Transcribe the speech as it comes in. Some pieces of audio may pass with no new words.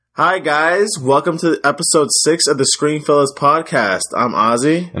Hi guys, welcome to episode 6 of the Screenfellas podcast. I'm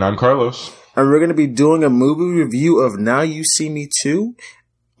Ozzy. And I'm Carlos. And we're going to be doing a movie review of Now You See Me 2.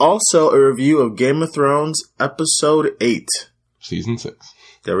 Also a review of Game of Thrones episode 8. Season 6.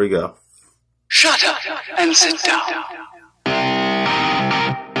 There we go. Shut up and sit down.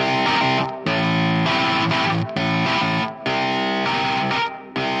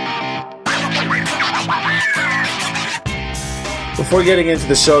 Before getting into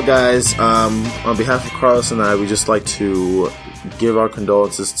the show, guys, on behalf of Carlos and I, we just like to give our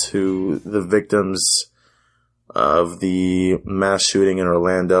condolences to the victims of the mass shooting in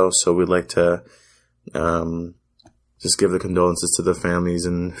Orlando. So we'd like to just give the condolences to the families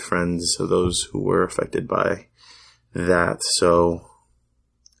and friends of those who were affected by that. So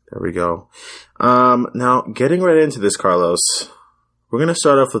there we go. Now, getting right into this, Carlos, we're going to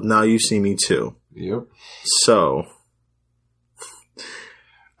start off with Now You See Me 2. Yep. So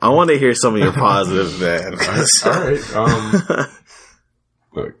I want to hear some of your positives, man. All right.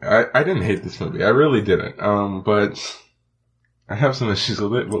 Look, I didn't hate this movie. I really didn't. But I have some issues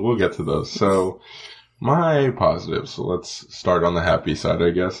with it, but we'll get to those. So, my positives. So let's start on the happy side,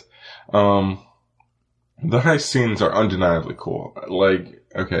 I guess. The heist scenes are undeniably cool. Like,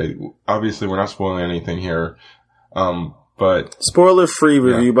 okay, obviously we're not spoiling anything here. But spoiler-free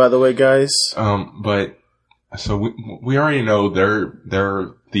review, by the way, guys. But so we already know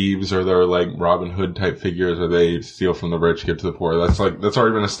they're thieves, or they're like Robin Hood type figures, or they steal from the rich, give to the poor. That's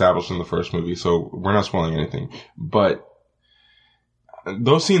already been established in the first movie, so we're not spoiling anything. But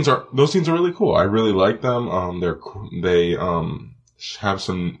those scenes are really cool. I really like them. They have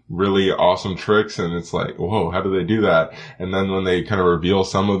some really awesome tricks, and it's like, whoa, how do they do that? And then when they kind of reveal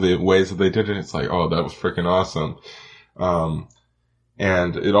some of the ways that they did it, it's like, oh, that was freaking awesome.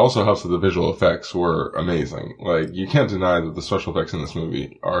 And it also helps that the visual effects were amazing. Like, you can't deny that the special effects in this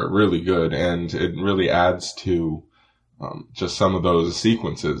movie are really good, and it really adds to just some of those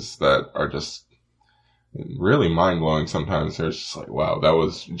sequences that are just really mind-blowing sometimes. They're just like, wow, that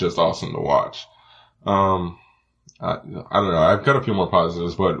was just awesome to watch. I don't know. I've got a few more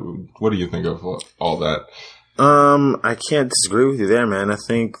positives, but what do you think of all that? I can't disagree with you there, man. I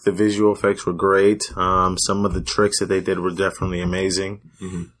think the visual effects were great. Some of the tricks that they did were definitely amazing.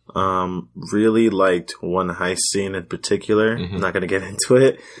 Mm-hmm. Really liked one heist scene in particular. Mm-hmm. I'm not going to get into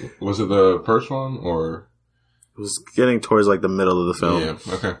it. Was it the first one, or? It was getting towards like the middle of the film. Yeah,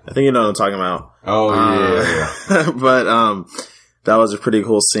 okay. I think you know what I'm talking about. Oh, yeah. But, that was a pretty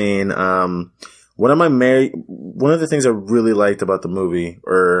cool scene. One of the things I really liked about the movie,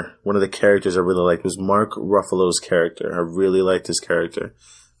 or one of the characters I really liked, was Mark Ruffalo's character. I really liked his character.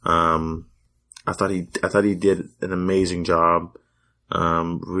 I thought he did an amazing job.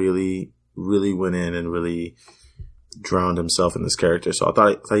 Really, really went in and really drowned himself in this character. So I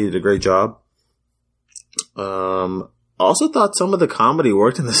thought he did a great job. Also thought some of the comedy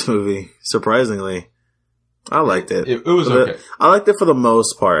worked in this movie. Surprisingly, I liked it. It was okay. I liked it for the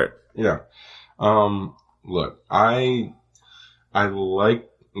most part. Yeah. Look, I like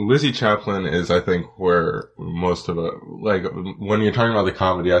Lizzie Chaplin is, I think, where most of it, like, when you're talking about the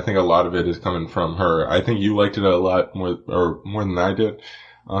comedy, I think a lot of it is coming from her. I think you liked it a lot more than I did.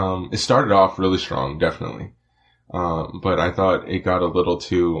 It started off really strong, definitely. But I thought it got a little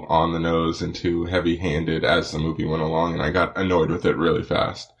too on the nose and too heavy-handed as the movie went along, and I got annoyed with it really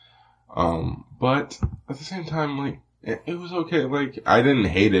fast. But at the same time, like, it was okay. Like, I didn't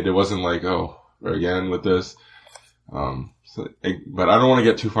hate it. It wasn't like, oh, again with this. But I don't want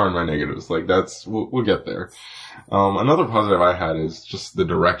to get too far in my negatives. Like, we'll get there. Another positive I had is just the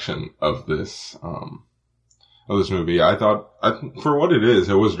direction of this movie. I thought, for what it is,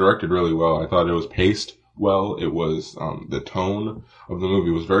 it was directed really well. I thought it was paced well. It was, the tone of the movie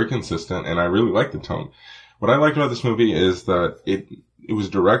was very consistent, and I really liked the tone. What I liked about this movie is that it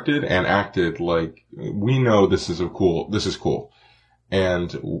was directed and acted like, we know this is cool.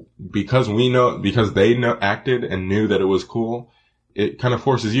 And because they acted and knew that it was cool, it kind of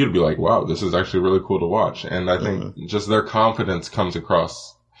forces you to be like, wow, this is actually really cool to watch. And I think just their confidence comes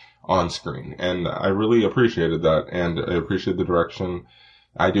across on screen. And I really appreciated that. And I appreciate the direction.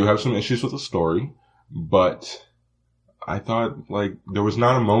 I do have some issues with the story, but I thought, like, there was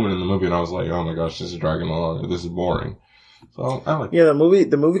not a moment in the movie and I was like, oh my gosh, this is dragging along. This is boring. So I like it. Yeah, the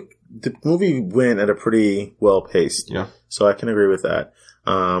movie went at a pretty well paced. Yeah. So I can agree with that.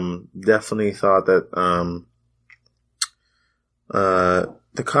 Definitely thought that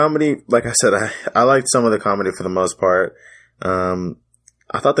the comedy, like I said, I liked some of the comedy for the most part.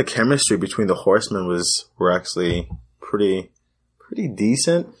 I thought the chemistry between the horsemen were actually pretty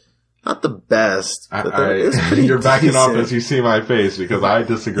decent. not the best. But it's pretty you're backing decent. off as you see my face because I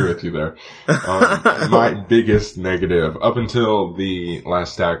disagree with you there. My biggest negative, up until the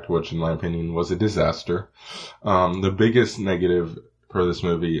last act, which in my opinion was a disaster, the biggest negative for this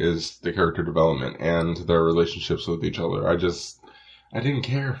movie is the character development and their relationships with each other. I didn't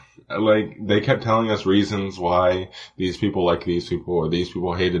care. Like, they kept telling us reasons why these people like these people or these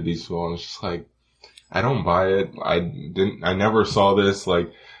people hated these people, and it's just like, I don't buy it. I never saw this. Like,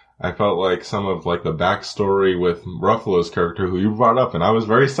 I felt like some of like the backstory with Ruffalo's character, who you brought up, and I was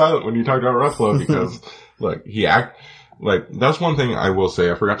very silent when you talked about Ruffalo because, look, that's one thing I will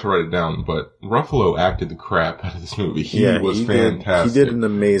say. I forgot to write it down, but Ruffalo acted the crap out of this movie. He was fantastic. He did an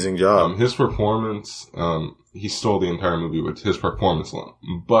amazing job. His performance, he stole the entire movie with his performance alone.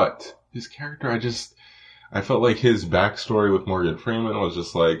 But his character, I felt like his backstory with Morgan Freeman was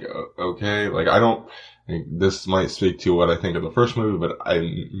just like, okay, like this might speak to what I think of the first movie, but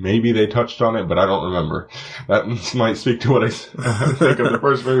maybe they touched on it, but I don't remember. That might speak to what I think of the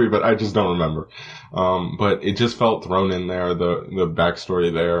first movie, but I just don't remember. But it just felt thrown in there, the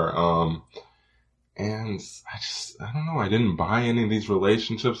backstory there. And I don't know, I didn't buy any of these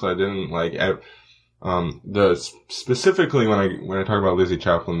relationships. I didn't like, specifically when I talk about Lizzie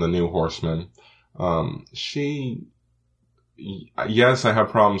Chaplin, the new Horseman, yes, I have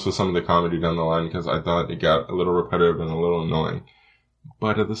problems with some of the comedy down the line because I thought it got a little repetitive and a little annoying.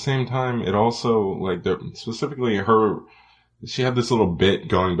 But at the same time, it also, like, specifically she had this little bit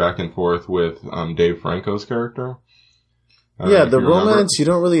going back and forth with, Dave Franco's character. Yeah, the romance, you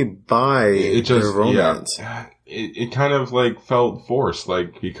don't really buy the romance. Yeah, it kind of, like, felt forced,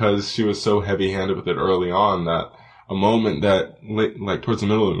 like, because she was so heavy-handed with it early on that a moment that, like, towards the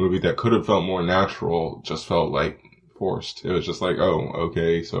middle of the movie that could have felt more natural just felt, like, forced. It was just like, oh,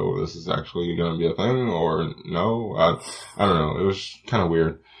 okay, so this is actually going to be a thing, or no? I don't know. It was kind of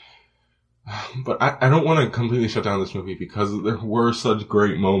weird. But I don't want to completely shut down this movie because there were such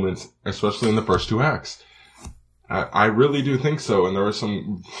great moments, especially in the first two acts. I really do think so, and there were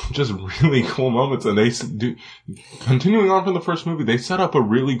some just really cool moments, and continuing on from the first movie, they set up a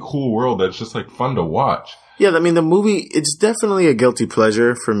really cool world that's just, like, fun to watch. Yeah, I mean, the movie, it's definitely a guilty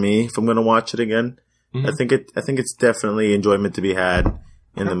pleasure for me if I'm going to watch it again. Mm-hmm. I think it's definitely enjoyment to be had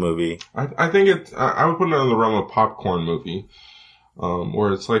in the movie. I think I would put it in the realm of popcorn movie,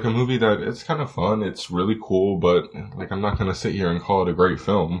 where it's like a movie that it's kind of fun, it's really cool, but like I'm not going to sit here and call it a great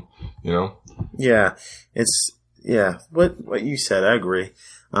film, you know? Yeah, what you said, I agree.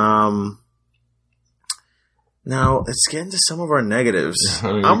 Now, let's get into some of our negatives.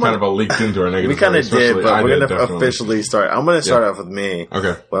 I mean, we kind of leaked into our negatives. We kind of did, but we're going to officially start. I'm going to start off with me.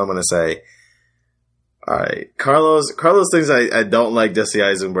 Okay. What I'm going to say. All right. Carlos thinks I don't like Jesse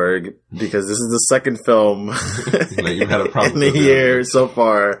Eisenberg because this is the second film that you've had a problem in the year so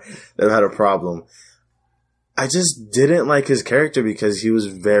far that I've had a problem. I just didn't like his character because he was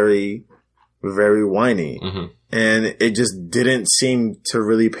very, very whiny. Mm-hmm. And it just didn't seem to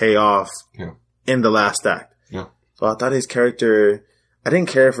really pay off in the last act. Yeah. So I thought his character, I didn't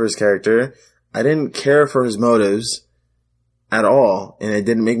care for his character. I didn't care for his motives at all. And it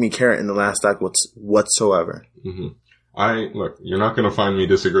didn't make me care in the last act whatsoever. Mm-hmm. Look, you're not going to find me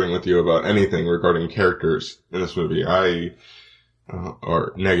disagreeing with you about anything regarding characters in this movie.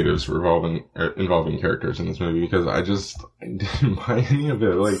 Or negatives involving characters in this movie because I didn't buy any of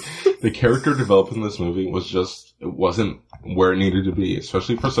it. Like, the character development in this movie it wasn't where it needed to be,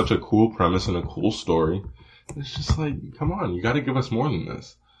 especially for such a cool premise and a cool story. It's just like, come on, you gotta give us more than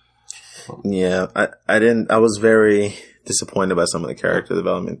this. Yeah, I was very disappointed by some of the character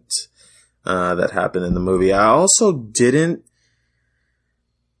development, that happened in the movie. I also didn't,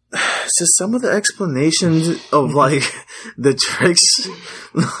 just some of the explanations of like the tricks.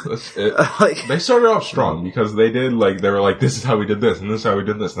 Like, they started off strong because they were like, this is how we did this and this is how we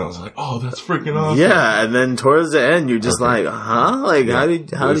did this, and I was like, oh, that's freaking awesome. Yeah, and then towards the end, you're just like, huh? Like, how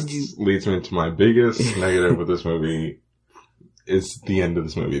did you? Leads me to my biggest negative with this movie. Is the end of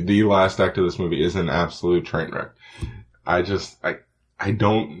this movie. The last act of this movie is an absolute train wreck.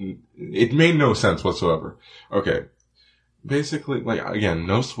 It made no sense whatsoever. Okay. Basically, like, again,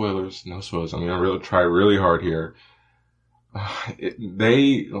 no spoilers. I'm gonna try really hard here.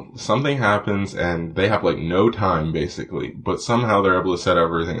 Something happens and they have like no time basically, but somehow they're able to set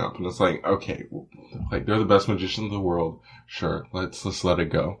everything up. And it's like, okay, like they're the best magicians in the world. Sure. Let's let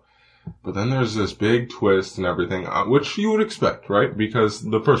it go. But then there's this big twist and everything, which you would expect, right? Because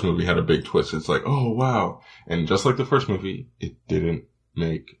the first movie had a big twist. It's like, oh wow. And just like the first movie, it didn't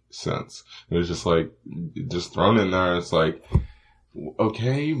make sense. It was just like, just thrown in there. It's like,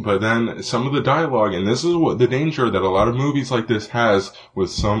 Okay, but then some of the dialogue, and this is what the danger that a lot of movies like this has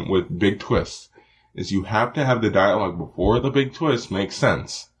with big twists, is you have to have the dialogue before the big twist makes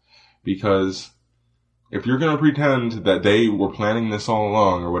sense. Because if you're gonna pretend that they were planning this all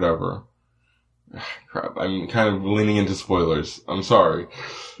along or whatever, crap, I'm kind of leaning into spoilers. I'm sorry.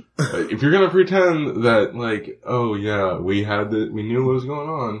 If you're gonna pretend that, like, oh yeah, we knew what was going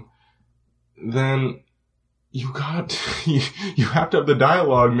on, then you have to have the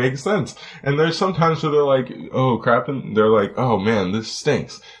dialogue make sense. And there's sometimes where they're like, oh crap, and they're like, oh man, this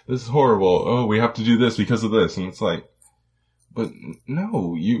stinks. This is horrible. Oh, we have to do this because of this. And it's like, but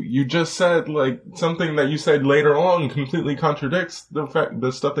no, you just said, like, something that you said later on completely contradicts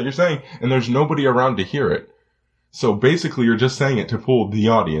the stuff that you're saying, and there's nobody around to hear it. So basically you're just saying it to fool the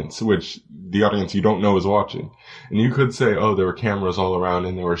audience, which the audience you don't know is watching. And you could say, oh, there were cameras all around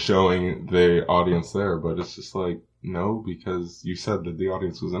and they were showing the audience there, but it's just like, no, because you said that the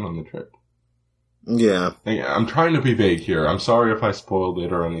audience was in on the trip. Yeah. I'm trying to be vague here. I'm sorry if I spoiled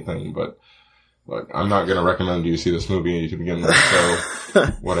it or anything, but look, I'm not going to recommend you see this movie to begin with, so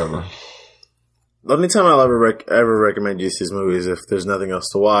whatever. The only time I'll ever recommend you see this movie is if there's nothing else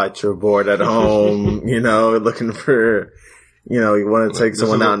to watch, you're bored at home, looking for, you want to take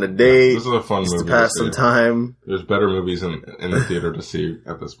someone out on a date. This is a fun movie to pass some time. There's better movies in the theater to see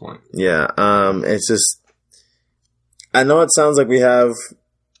at this point. Yeah, it's just, I know it sounds like we have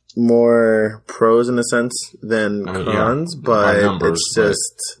more pros in a sense than cons, but it's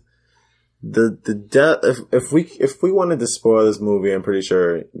just if we wanted to spoil this movie, I'm pretty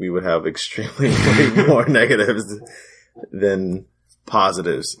sure we would have extremely more negatives than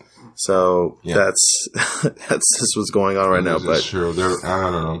positives. So that's just what's going on right now. But true.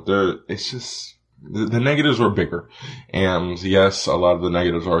 I don't know. It's just the negatives were bigger, and yes, a lot of the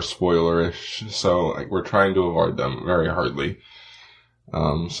negatives are spoilerish. So we're trying to avoid them very hardly.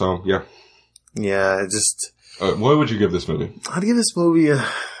 So yeah. Yeah, just. What would you give this movie? I'd give this movie a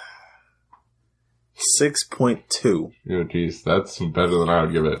 6.2. Oh, geez, that's better than I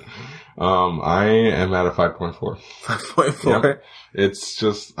would give it. I am at a 5.4. 5.4? Yep. It's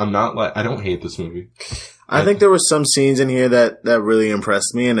just, I don't hate this movie. I think there were some scenes in here that really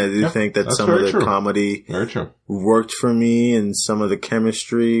impressed me, and I do think that some of the comedy worked for me, and some of the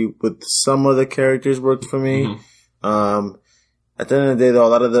chemistry with some of the characters worked for me. Mm-hmm. At the end of the day, though, a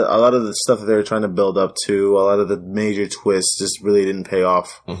lot of the stuff that they were trying to build up to, a lot of the major twists just really didn't pay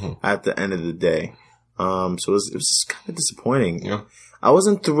off at the end of the day. So it was just kind of disappointing. Yeah. I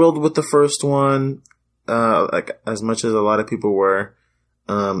wasn't thrilled with the first one, like as much as a lot of people were.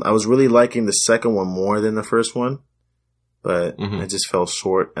 I was really liking the second one more than the first one, but it just fell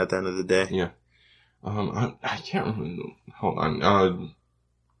short at the end of the day. Yeah. I can't remember. Hold on.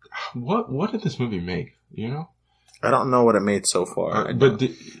 What did this movie make? You know? I don't know what it made so far.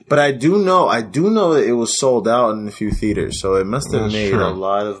 But I do know that it was sold out in a few theaters, so it must have made a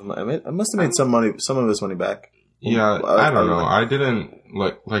lot of money. It must have made some of its money back. Yeah, I don't know. I didn't,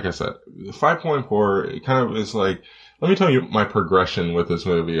 like I said, 5.4, it kind of is like, let me tell you my progression with this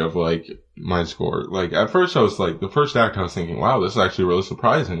movie of like my score. Like at first I was like, the first act I was thinking, wow, this is actually really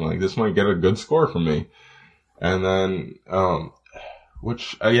surprising. Like this might get a good score from me. And then,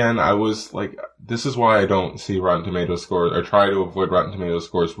 which again, I was like, this is why I don't see Rotten Tomatoes scores. I try to avoid Rotten Tomatoes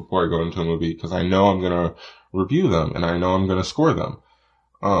scores before I go into a movie because I know I'm going to review them and I know I'm going to score them.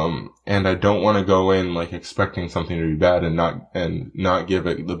 And I don't want to go in like expecting something to be bad and not give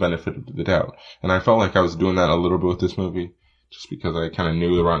it the benefit of the doubt. And I felt like I was doing that a little bit with this movie just because I kind of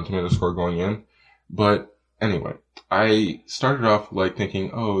knew the Rotten Tomatoes score going in. But anyway, I started off like thinking,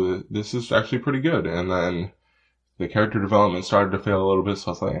 oh, this is actually pretty good. And then the character development started to fail a little bit,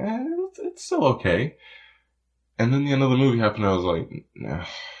 so I was like, it's still okay. And then the end of the movie happened, and I was like, nah,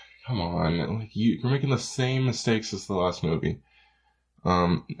 come on, like you're making the same mistakes as the last movie.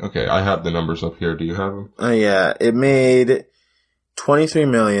 Okay, I have the numbers up here. Do you have them? Yeah, it made $23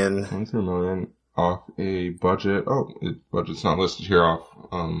 million. $23 million off a budget. Oh, budget's not listed here off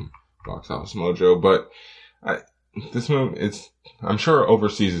Box Office Mojo, but this movie, I'm sure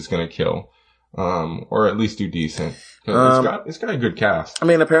overseas it's gonna kill. Or at least do decent. It's got a good cast. I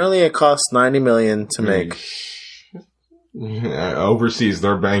mean, apparently it cost $90 million to make. Overseas,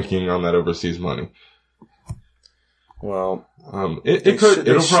 they're banking on that overseas money. Well,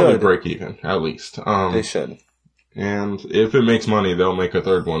 it'll probably break even, at least. They should. And if it makes money, they'll make a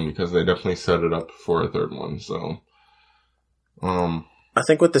third one because they definitely set it up for a third one, so. I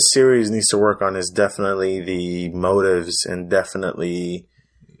think what the series needs to work on is definitely the motives and definitely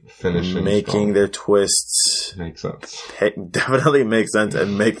finishing making strong. Their twists makes sense. Definitely makes sense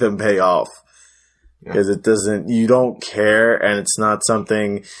and make them pay off. because it doesn't. You don't care, and it's not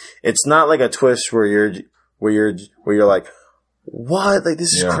something. It's not like a twist where you're like, what? Like,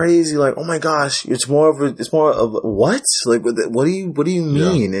 this is crazy. Like, oh my gosh. It's more of what? Like, what do you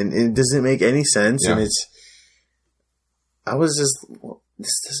mean? And it doesn't make any sense. And this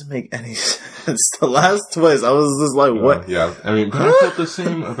doesn't make any sense. The last twist, I was just like, what? Yeah. I mean, but I felt the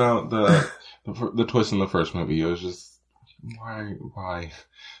same about the twist in the first movie. It was just, why?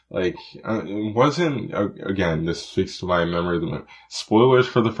 Like, it wasn't, again, this speaks to my memory of the movie. Spoilers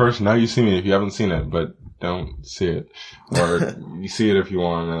for the first, Now You See Me if you haven't seen it, but don't see it. Or you see it if you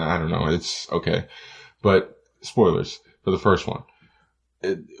want, and I don't know, it's okay. But, spoilers for the first one.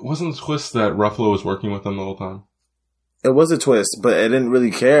 It wasn't the twist that Ruffalo was working with them the whole time? It was a twist, but I didn't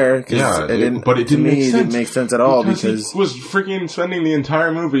really care. Yeah, it didn't make sense. It didn't make sense at all because he was freaking spending the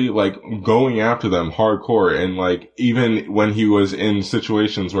entire movie like going after them hardcore, and like even when he was in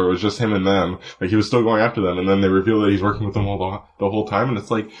situations where it was just him and them, like he was still going after them, and then they reveal that he's working with them all the whole time, and it's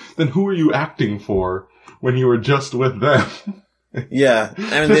like, then who are you acting for when you were just with them? Yeah,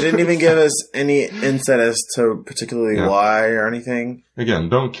 and they didn't even give us any insight as to particularly why or anything. Again,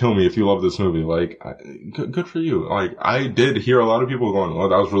 don't kill me if you love this movie. Like, good for you. Like, I did hear a lot of people going, "Oh,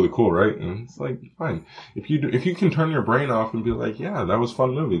 that was really cool, right?" And it's like, fine. If you can turn your brain off and be like, "Yeah, that was a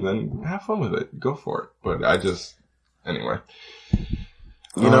fun movie," then have fun with it. Go for it. But anyway.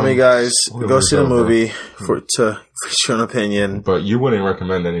 You know me, guys. Go see the movie for your own opinion. But you wouldn't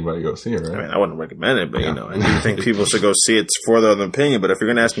recommend anybody go see it, right? I mean, I wouldn't recommend it, but I do think people should go see it for their own opinion. But if you're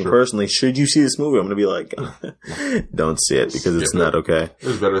going to ask me personally, should you see this movie? I'm going to be like, don't see it because it's not okay.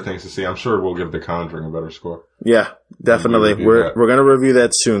 There's better things to see. I'm sure we'll give The Conjuring a better score. Yeah, definitely. We're going to review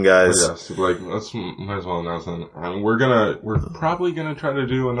that soon, guys. Yes, like might as well announce that. We're probably going to try to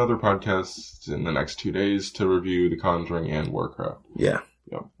do another podcast in the next 2 days to review The Conjuring and Warcraft. Yeah.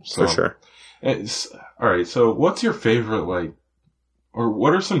 Yep. So, for sure. All right. So, what's your favorite, or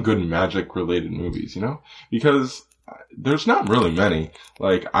what are some good magic related movies? Because there's not really many.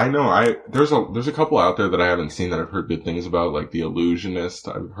 Like, I know there's a couple out there that I haven't seen that I've heard good things about, like The Illusionist.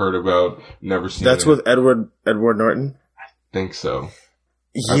 I've heard about, never seen. That's with Edward Norton. I think so.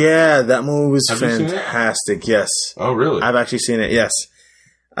 Yeah, that movie was fantastic. Yes. Oh, really? I've actually seen it. Yes.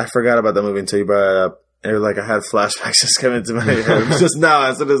 I forgot about that movie until you brought it up. And I had flashbacks just coming into my head just now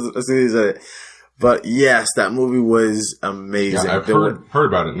as soon as you said it. But yes, that movie was amazing. Yeah, I've heard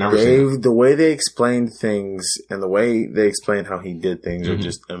about it. Never seen it. The way they explained things and the way they explained how he did things are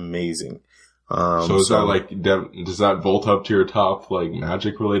just amazing. So is that does that vault up to your top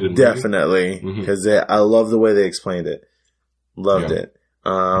magic related movie? Definitely, because I love the way they explained it. Loved it.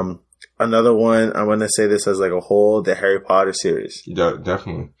 Another one, I want to say this as a whole, the Harry Potter series.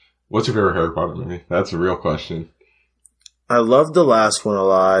 Definitely. What's your favorite Harry Potter movie? That's a real question. I loved the last one a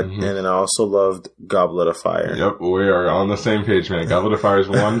lot, and then I also loved Goblet of Fire. Yep, we are on the same page, man. Goblet of Fire is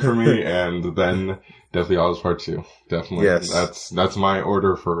 1 for me, and then Deathly Hallows Part 2. Definitely. Yes. That's my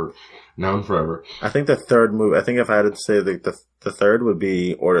order for now and forever. I think the third movie, I think if I had to say the third would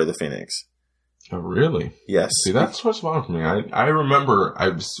be Order of the Phoenix. Oh, really? Yes. See, that's what's fun for me. I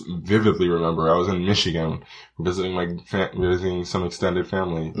vividly remember, I was in Michigan visiting some extended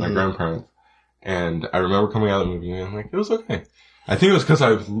family, my grandparents, and I remember coming out of the movie and I'm like, it was okay. I think it was because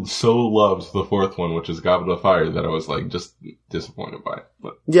I so loved the fourth one, which is Goblet of Fire, that I was just disappointed by it.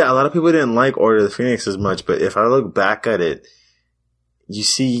 But yeah, a lot of people didn't like Order of the Phoenix as much, but if I look back at it, you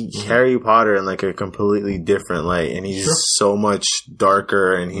see Harry Potter in a completely different light, and he's so much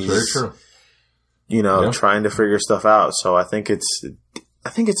darker, and he's very true. Trying to figure stuff out. So I think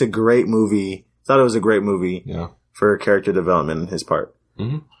it's a great movie. Thought it was a great movie. Yeah. For character development on his part.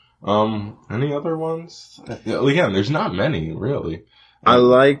 Any other ones? Again, there's not many, really. I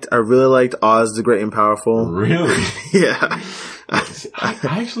really liked Oz the Great and Powerful. Really? Yeah. I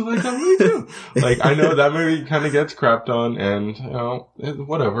actually like that movie too. I know that movie kind of gets crapped on, and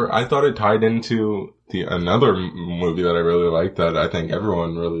whatever. I thought it tied into another movie that I really liked that I think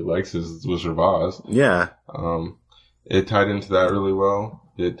everyone really likes is Wizard of Oz. Yeah. It tied into that really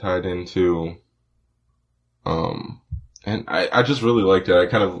well. It tied into, and I just really liked it. I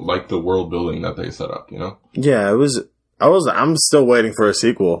kind of liked the world building that they set up. Yeah, it was. I'm still waiting for a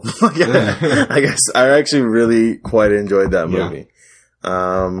sequel. I guess I actually really quite enjoyed that movie.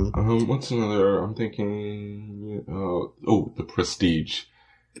 What's another? I'm thinking, The Prestige.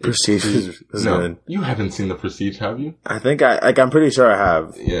 Prestige is good. You haven't seen The Prestige, have you? I think I'm pretty sure I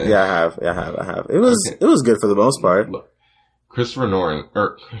have. Yeah, I have. It was good for the most part. Look, Christopher Nolan.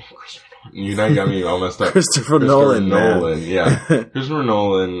 You now got me all messed up. Christopher Nolan, yeah. Christopher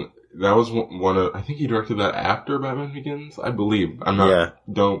Nolan. That was one of, I think he directed that after Batman Begins, I believe. I'm not,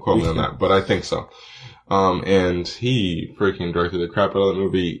 don't quote me on that, but I think so. And he freaking directed the crap out of the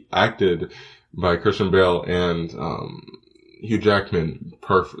movie, acted by Christian Bale and, Hugh Jackman.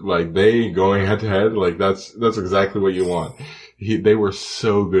 Perfect. Like, they going head to head, like, that's exactly what you want. They were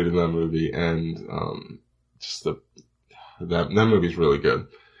so good in that movie, and, just that movie's really good.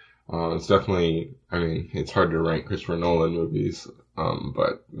 It's definitely, I mean, it's hard to rank Christopher Nolan movies,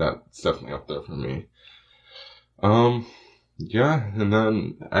 but that's definitely up there for me. Yeah, and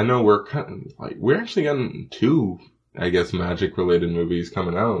then I know we're actually getting 2, I guess, magic related movies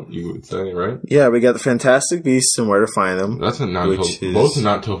coming out, you would say, right? Yeah, we got the Fantastic Beasts and Where to Find Them. That's both are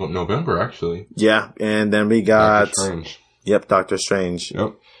not till November, actually. Yeah, and then we got Doctor Strange. Yep, Doctor Strange.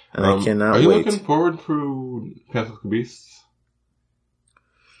 Yep. And I cannot wait. Are you looking forward to Fantastic Beasts?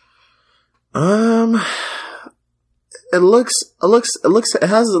 It looks like it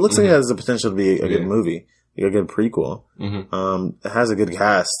has the potential to be a good movie, like a good prequel. Mm-hmm. It has a good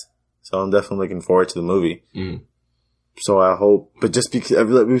cast, so I'm definitely looking forward to the movie. Mm-hmm. So I hope, but just because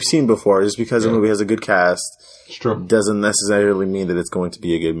we've seen before, just because the movie has a good cast, doesn't necessarily mean that it's going to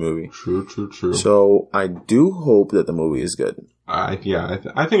be a good movie. True. So I do hope that the movie is good. I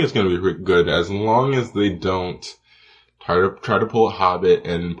think it's going to be good as long as they don't try to pull a Hobbit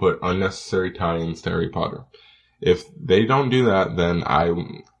and put unnecessary tie-ins to Harry Potter. If they don't do that, then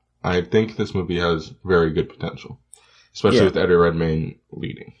I think this movie has very good potential, especially with Eddie Redmayne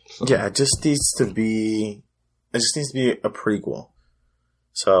leading. So. Yeah, it just needs to be a prequel.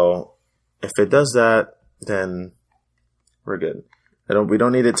 So if it does that, then we're good. We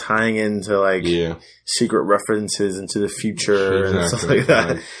don't need it tying into secret references into the future and stuff like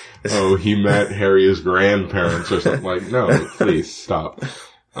that. Oh, he met Harry's grandparents or something. Like, no, please stop.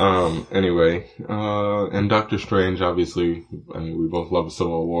 Anyway, and Doctor Strange, obviously, I mean, we both love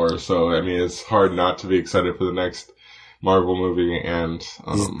Civil War, so, I mean, it's hard not to be excited for the next Marvel movie, and,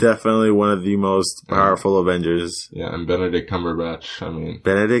 he's definitely one of the most powerful Avengers. Yeah, and Benedict Cumberbatch, I mean.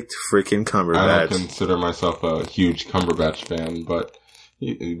 Benedict freaking Cumberbatch. I don't consider myself a huge Cumberbatch fan, but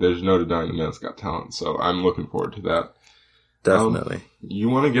there's no denying the man's got talent, so I'm looking forward to that. Definitely. You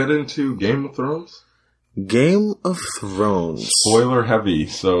want to get into Game of Thrones? Game of Thrones. Spoiler heavy.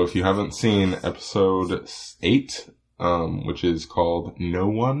 So if you haven't seen episode 8, which is called No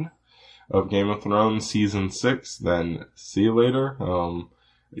One of Game of Thrones season 6, then see you later. Again,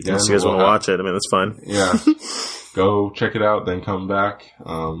 unless you guys want to watch it, I mean, that's fine. Yeah. Go check it out, then come back.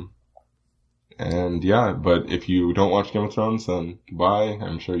 And yeah, but if you don't watch Game of Thrones, then goodbye.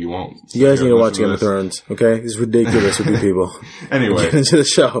 I'm sure you won't. You guys need to watch Game of Thrones, okay? It's ridiculous with you people. Anyway. Get into the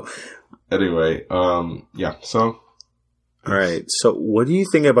show. Anyway, yeah, so. Alright, so what do you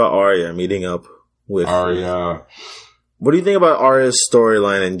think about Arya meeting up with... Arya. What do you think about Arya's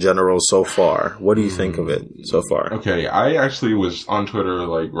storyline in general so far? What do you think of it so far? Okay, I actually was on Twitter,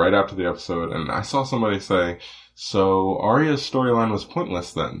 right after the episode, and I saw somebody say, so Arya's storyline was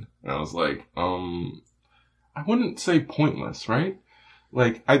pointless then. And I was like, I wouldn't say pointless, right?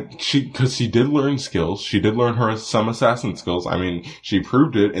 Cause she did learn skills. She did learn some assassin skills. I mean, she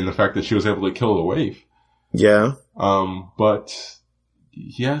proved it in the fact that she was able to kill the waif. Yeah. But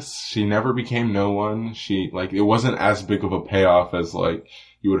yes, she never became no one. It wasn't as big of a payoff as,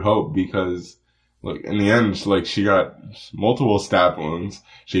 you would hope because, in the end, she got multiple stab wounds.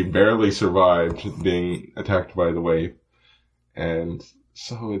 She barely survived being attacked by the waif. And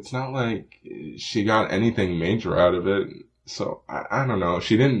so it's not like she got anything major out of it. So, I don't know.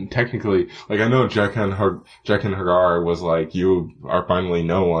 She didn't technically, I know Jaqen Hagar was you are finally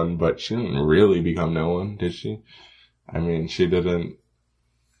no one, but she didn't really become no one, did she? I mean, she didn't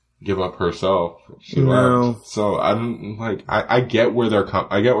give up herself. She left. So, I don't, I get where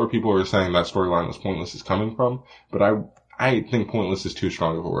I get where people are saying that storyline was pointless is coming from, but I think pointless is too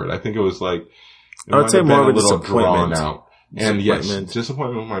strong of a word. I think it was I would say more of a disappointment. Out. And yes,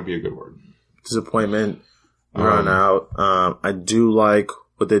 disappointment might be a good word. Disappointment. Run out. I do like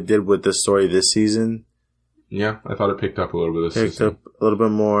what they did with the story this season. Yeah, I thought it picked up a little bit this season. Picked up a little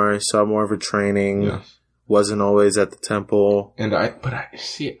bit more. Saw more of her training. Yes. Wasn't always at the temple. And I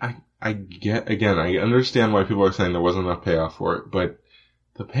understand why people are saying there wasn't enough payoff for it, but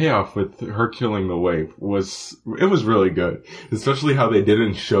the payoff with her killing the waif was really good. Especially how they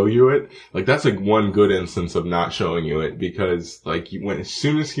didn't show you it. That's one good instance of not showing you it because, as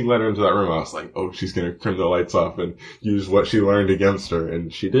soon as he let her into that room, I was like, oh, she's gonna turn the lights off and use what she learned against her.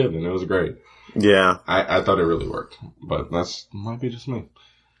 And she did, and it was great. Yeah. I thought it really worked. But might be just me.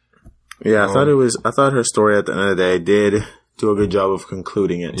 Yeah, I thought her story at the end of the day did do a good job of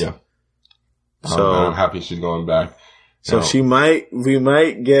concluding it. Yeah. So I'm happy she's going back. So No. we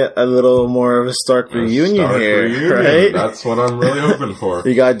might get a little more of a Stark reunion Stark here, reunion. right? That's what I'm really hoping for.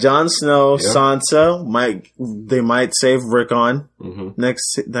 You got Jon Snow, Yep. Sansa. They might save Rickon hmm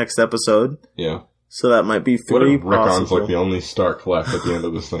next episode. Yeah. So that might be What three if Rickon's possible. like the only Stark left at the end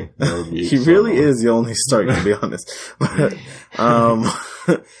of this thing? That would be He so really annoying. is the only Stark, to be honest. But,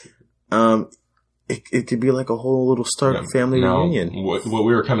 it could be like a whole little Stark Yeah. family Now, reunion. What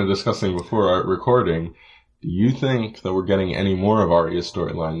we were kind of discussing before our recording, do you think that we're getting any more of Arya's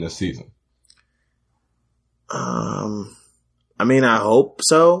storyline this season? I mean, I hope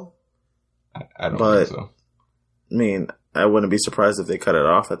so. I don't But- think so. I mean, I wouldn't be surprised if they cut it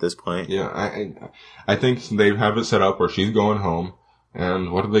off at this point. Yeah, I think they have it set up where she's going home,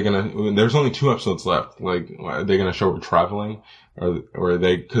 and what are they gonna? There's only 2 episodes left. Like, are they gonna show her traveling, or are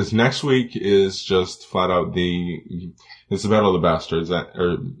they? Because next week is just flat out it's the Battle of the Bastards.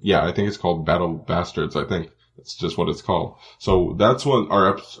 I think it's called Battle of Bastards. I think that's just what it's called. So that's what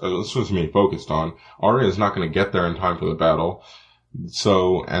this was me focused on. Arya is not gonna get there in time for the battle.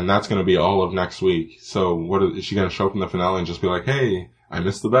 So, and that's going to be all of next week. So, is she going to show up in the finale and just be like, "Hey, I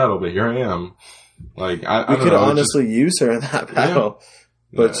missed the battle, but here I am." Like, I We don't could know. honestly use her in that battle.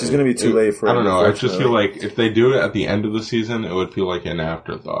 But she's going to be too late for it. I don't know. I just feel unfortunately. like if they do it at the end of the season, it would feel like an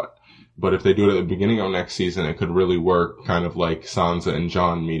afterthought. But if they do it at the beginning of next season, it could really work, kind of like Sansa and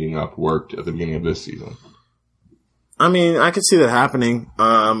Jon meeting up worked at the beginning of this season. I mean, I could see that happening.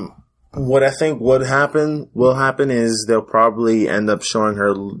 What I think will happen is they'll probably end up showing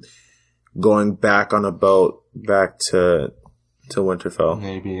her going back on a boat back to Winterfell.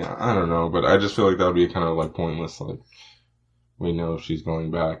 Maybe. I don't know. But I just feel like that would be kind of like pointless. Like, we know she's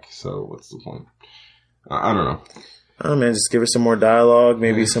going back, so what's the point? I don't know. I don't know, man. Just give her some more dialogue,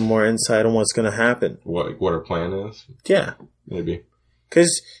 maybe some more insight on what's going to happen. What her plan is? Yeah. Maybe.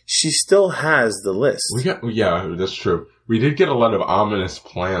 Because she still has the list. Yeah, that's true. We did get a lot of ominous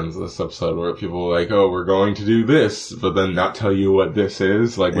plans this episode where people were like, "Oh, we're going to do this," but then not tell you what this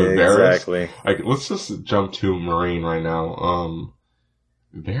is. Like with Varys. Exactly. Like, let's just jump to Marine right now.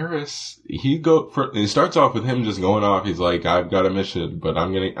 Varys, he starts off with him just going off. He's like, "I've got a mission, but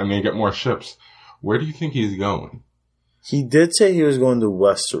I'm gonna get more ships." Where do you think he's going? He did say he was going to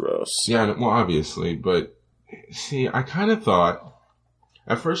Westeros. Yeah, well, obviously, but see, I kind of thought.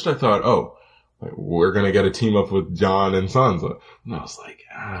 At first I thought, oh, we're going to get a team up with Jon and Sansa. And I was like,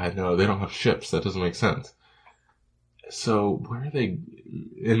 no, they don't have ships. That doesn't make sense. So where are they?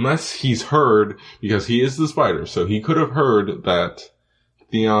 Unless he's heard, because he is the spider, so he could have heard that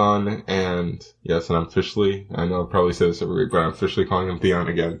Theon and, yes, and I know I probably say this every week, but I'm officially calling him Theon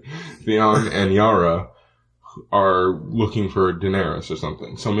again. Theon and Yara are looking for Daenerys or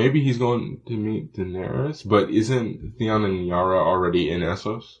something. So maybe he's going to meet Daenerys, but isn't Theon and Yara already in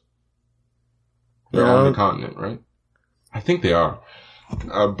Essos? They're on the continent, right? I think they are.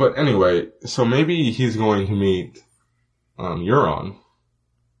 But anyway, so maybe he's going to meet Euron.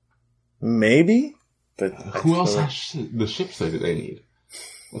 Maybe? But Who else has the ships that they need?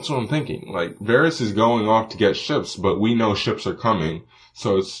 That's what I'm thinking. Like, Varys is going off to get ships, but we know ships are coming.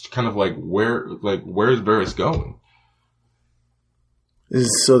 So it's kind of like, where's Varys going?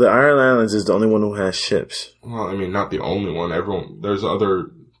 So the Iron Islands is the only one who has ships. Well, I mean, not the only one. There's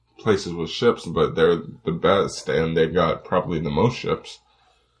other places with ships, but they're the best, and they've got probably the most ships.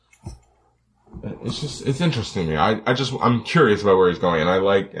 It's interesting to me. I'm curious about where he's going,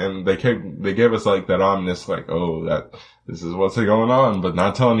 and they gave us like that ominous, like, oh, this is what's going on, but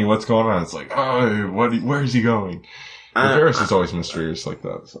not telling you what's going on. It's like, oh, where is he going? Varys is always mysterious like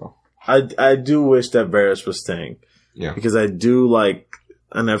that, so. I do wish that Varys was staying. Yeah. Because I do like,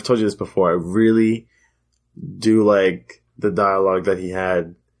 and I've told you this before, I really do like the dialogue that he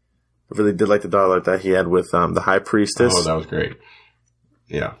had. I really did like the dialogue that he had with the High Priestess. Oh, that was great.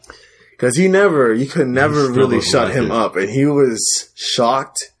 Yeah. Because you could never still really doesn't shut like him it. up. And he was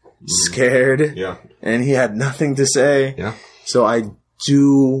shocked, scared, Yeah. and he had nothing to say. Yeah. So I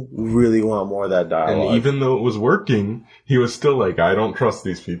do really want more of that dialogue. And even though it was working, he was still like, I don't trust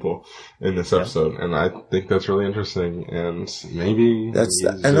these people in this episode. And I think that's really interesting. And maybe That's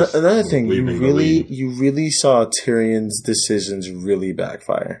he's just another thing. leaving the lead. You really saw Tyrion's decisions really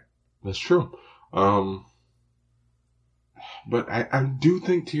backfire. That's true. But I do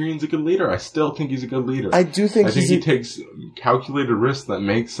think Tyrion's a good leader. I still think he's a good leader. I do think I think he takes calculated risks that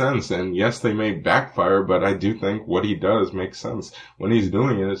make sense. And yes, they may backfire, but I do think what he does makes sense. When he's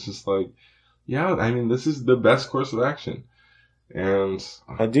doing it, it's just like, yeah, I mean, this is the best course of action. And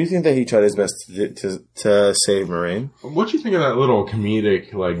I do think that he tried his best to save Moraine. what do you think of that little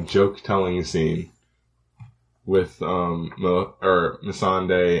comedic, like, joke-telling scene with Missandei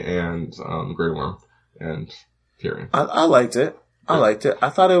and Grey Worm? And Tyrion. I liked it. I liked it. I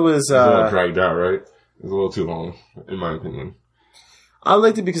thought it was It's a little dragged out, right? It was a little too long, in my opinion. I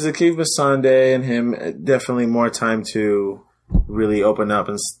liked it because it gave Missandei and him definitely more time to really open up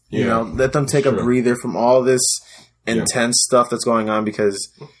and let them take a breather from all this intense stuff that's going on.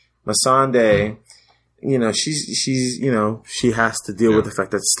 Because Missandei, she has to deal with the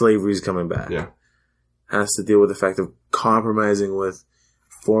fact that slavery is coming back. Yeah, has to deal with the fact of compromising with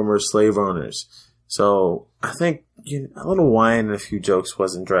former slave owners. So I think a little wine and a few jokes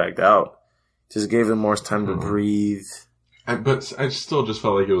wasn't dragged out. Just gave them more time to breathe. But I still just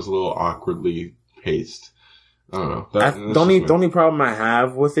felt like it was a little awkwardly paced. I don't know. The only problem I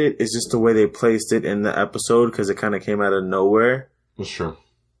have with it is just the way they placed it in the episode, because it kind of came out of nowhere. That's true.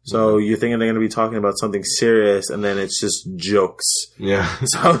 So you're thinking they're going to be talking about something serious, and then it's just jokes. Yeah.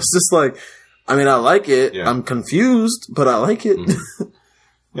 So it's just like, I mean, I like it. Yeah. I'm confused, but I like it. Mm-hmm.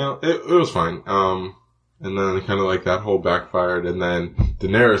 Yeah, it was fine. And then kind of like that whole backfired, and then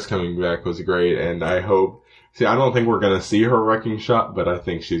Daenerys coming back was great, and I hope... See, I don't think we're going to see her wrecking shop, but I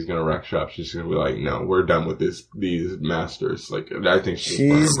think she's going to wreck shop. She's going to be like, no, we're done with these masters. Like, I think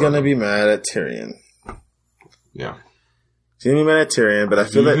she's going to be mad at Tyrion. Yeah. She's going to be mad at Tyrion, but I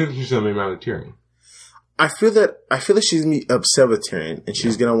feel that... You think she's going to be mad at Tyrion? I feel that she's going to be upset with Tyrion, and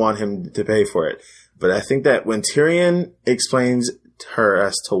she's going to want him to pay for it. But I think that when Tyrion explains to her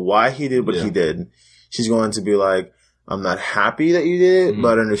as to why he did what he did, she's going to be like, I'm not happy that you did it,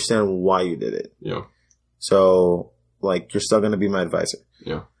 but I understand why you did it. Yeah. So, like, you're still going to be my advisor.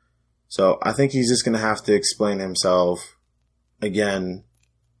 Yeah. So, I think he's just going to have to explain himself again,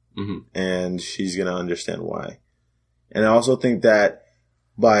 and she's going to understand why. And I also think that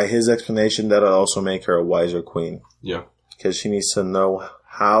by his explanation, that'll also make her a wiser queen. Yeah. Because she needs to know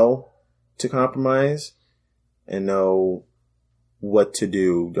how to compromise and know what to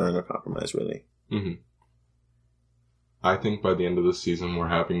do during a compromise, really. Mm-hmm. I think by the end of the season, we're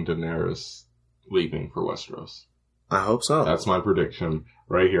having Daenerys leaving for Westeros. I hope so. That's my prediction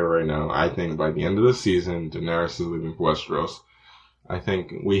right here, right now. I think by the end of the season, Daenerys is leaving for Westeros. I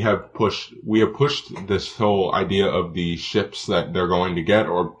think we have pushed this whole idea of the ships that they're going to get,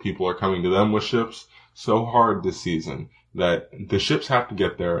 or people are coming to them with ships, so hard this season that the ships have to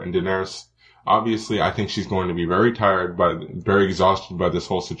get there. And Daenerys, obviously, I think she's going to be very tired, very exhausted by this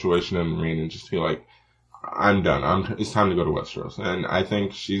whole situation in Meereen, and just feel like, I'm done. It's time to go to Westeros. And I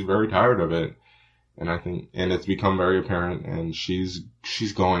think she's very tired of it. And it's become very apparent, and she's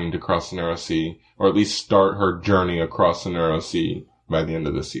going to cross the Narrow Sea, or at least start her journey across the Narrow Sea by the end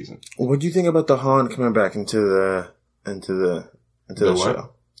of this season. What do you think about the Hound coming back into the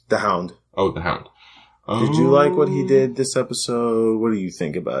show? The Hound. Oh, the Hound. Did you like what he did this episode? What do you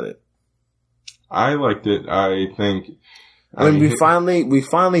think about it? I liked it. I think. I mean, we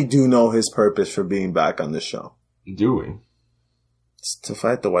finally do know his purpose for being back on the show. Do we? It's to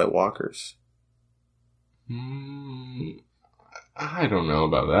fight the White Walkers. I don't know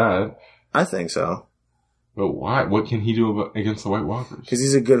about that. I think so. But why? What can he do against the White Walkers? Because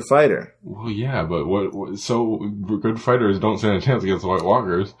he's a good fighter. Well, yeah, but what? So good fighters don't stand a chance against the White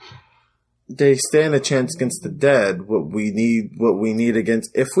Walkers. They stand a chance against the dead. What we need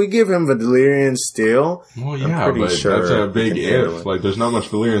against, if we give him Valyrian steel, well, yeah, but sure that's a big if. Like, there's not much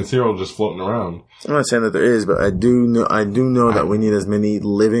Valyrian steel just floating around. I'm not saying that there is, but I do know that we need as many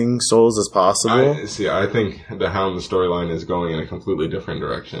living souls as possible. I think the Hound storyline is going in a completely different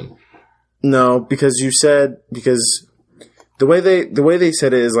direction. No, because the way they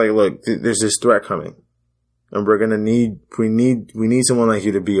said it is like, look, there's this threat coming, and we need someone like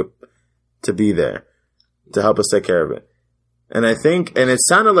you to be there to help us take care of it. And I think, and it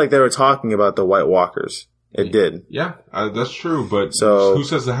sounded like they were talking about the White Walkers. It did. Yeah, that's true. But who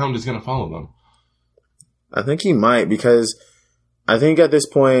says the Hound is going to follow them? I think he might, because I think at this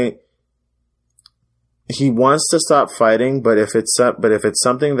point he wants to stop fighting. But if it's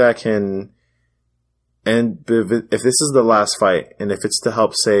something that can, and if this is the last fight, and if it's to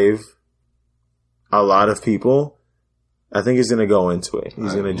help save a lot of people, I think he's going to go into it.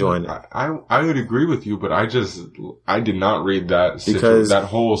 He's going to join it. I would agree with you, but I did not read that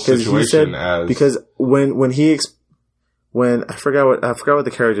whole situation because when I forgot what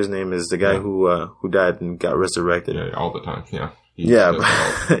the character's name is, the guy who died and got resurrected. Yeah, all the time. Yeah.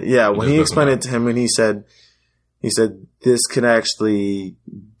 When he explained it to him, and he said this can actually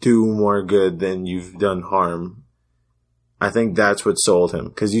do more good than you've done harm. I think that's what sold him,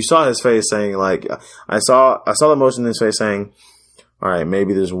 because you saw his face saying, like, I saw the emotion in his face saying, all right,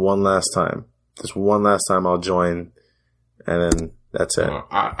 maybe there's one last time. This one last time I'll join, and then That's it.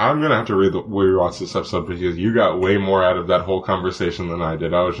 I'm gonna have to rewatch this episode because you got way more out of that whole conversation than I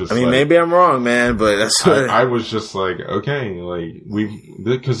did. I was just. I mean, maybe I'm wrong, man, but that's what I was just like, okay, like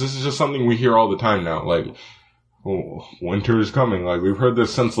because this is just something we hear all the time now. Like, oh, winter is coming. Like we've heard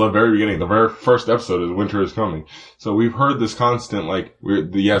this since the very beginning. The very first episode is winter is coming. So we've heard this constant, like,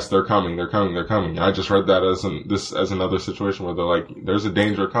 yes, they're coming, they're coming, they're coming. I just read that as another situation where they're like, there's a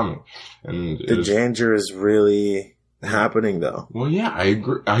danger coming, and the danger is really happening, though. Well, yeah, I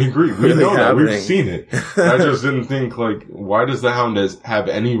agree. We Really know that. happening. We've seen it. I just didn't think, like, why does the Hound have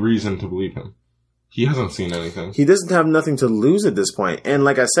any reason to believe him? He hasn't seen anything. He doesn't have nothing to lose at this point. And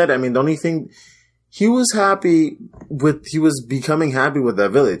like I said, I mean, the only thing he was becoming happy with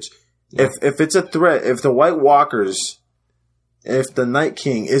that village. Yeah. If it's a threat, if the White Walkers, if the Night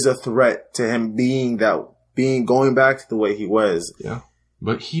King is a threat to him going back to the way he was. Yeah.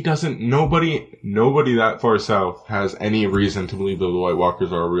 But he doesn't, nobody that far south has any reason to believe that the White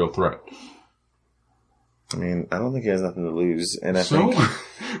Walkers are a real threat. I mean, I don't think he has nothing to lose. And I think.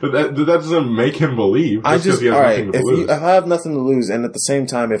 But that doesn't make him believe. He has nothing to lose. If I have nothing to lose, and at the same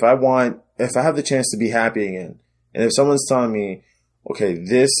time, if I have the chance to be happy again, and if someone's telling me, okay,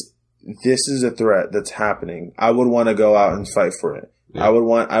 this is a threat that's happening, I would want to go out and fight for it. Yeah.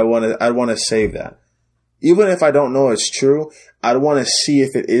 I'd want to save that. Even if I don't know it's true, I'd want to see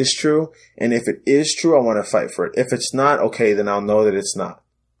if it is true. And if it is true, I want to fight for it. If it's not, okay, then I'll know that it's not.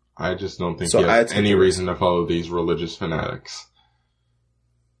 I just don't think he has any reason to follow these religious fanatics.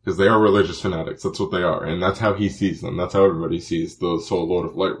 Because they are religious fanatics. That's what they are. And that's how he sees them. That's how everybody sees the Soul Lord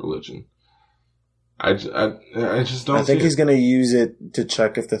of Light religion. I just don't I think he's going to use it to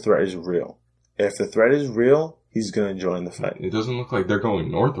check if the threat is real. If the threat is real, he's going to join the fight. It doesn't look like they're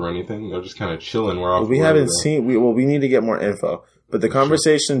going north or anything. They're just kind of chilling. We haven't seen... We need to get more info. But the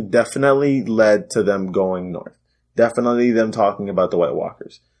conversation definitely led to them going north. Definitely them talking about the White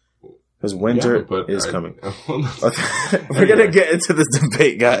Walkers. Because winter is coming. We're going to get into this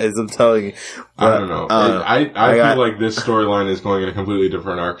debate, guys. I'm telling you. But, I don't know. I feel like this storyline is going in a completely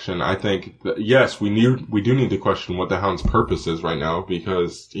different direction. I think, yes, we do need to question what the Hound's purpose is right now,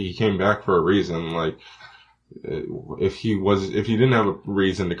 because he came back for a reason. Like, if he didn't have a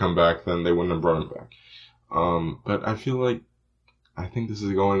reason to come back, then they wouldn't have brought him back. But I feel like, I think this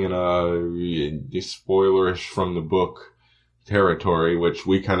is going in a spoilerish from the book territory, which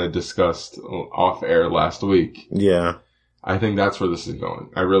we kind of discussed off air last week. Yeah. I think that's where this is going.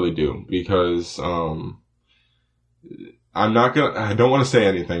 I really do. Because, I don't want to say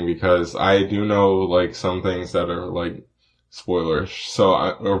anything because I do know, like, some things that are, like, spoilerish.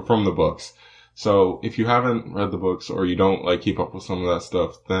 Or from the books. So, if you haven't read the books or you don't, like, keep up with some of that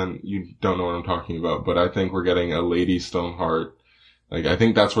stuff, then you don't know what I'm talking about. But I think we're getting a Lady Stoneheart. Like, I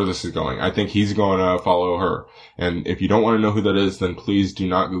think that's where this is going. I think he's going to follow her. And if you don't want to know who that is, then please do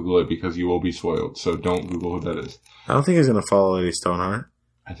not Google it because you will be spoiled. So don't Google who that is. I don't think he's going to follow Lady Stoneheart.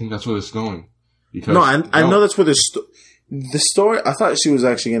 I think that's where this is going. Because no, I know that's where the story, I thought she was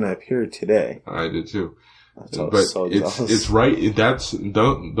actually going to appear today. I did too. But it's right. That's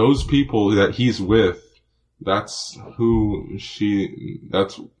those people that he's with. That's who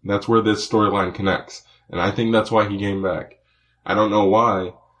that's where this storyline connects. And I think that's why he came back. I don't know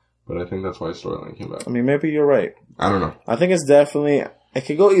why, but I think that's why his storyline came back. I mean, maybe you're right. I don't know. I think it's definitely... It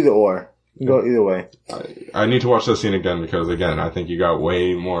could go either or. It can go either way. I need to watch that scene again because, again, I think you got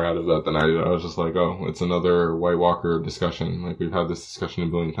way more out of that than I did. I was just like, oh, it's another White Walker discussion. Like, we've had this discussion a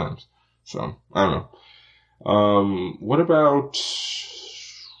billion times. So, I don't know. What about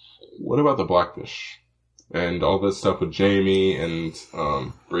the Blackfish? And all this stuff with Jamie and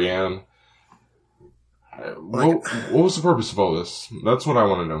Brienne? What was the purpose of all this? That's what I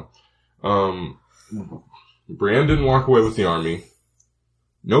want to know. Brienne didn't walk away with the army.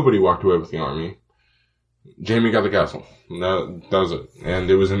 Nobody walked away with the army. Jamie got the castle. That was it.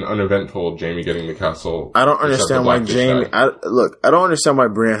 And it was an uneventful Jamie getting the castle. I don't understand why Jamie... I don't understand why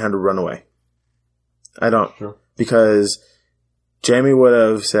Brienne had to run away. I don't. Sure. Because Jamie would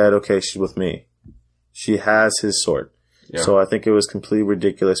have said, okay, she's with me. She has his sword. Yeah. So I think it was completely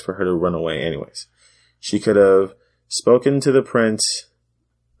ridiculous for her to run away anyways. She could have spoken to the prince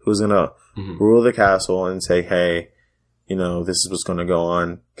who's going to rule the castle and say, hey, you know, this is what's going to go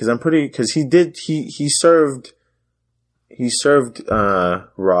on. Because he served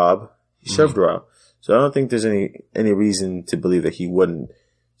Robb. He served Robb. So I don't think there's any reason to believe that he wouldn't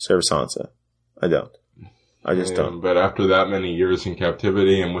serve Sansa. I don't. I just don't. But after that many years in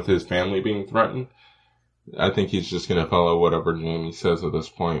captivity and with his family being threatened, I think he's just going to follow whatever Jamie says at this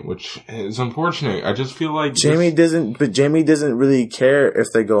point, which is unfortunate. I just feel like Jamie doesn't really care if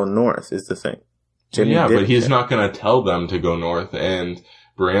they go north, is the thing. Jaime yeah, did but he's care. not going to tell them to go north, and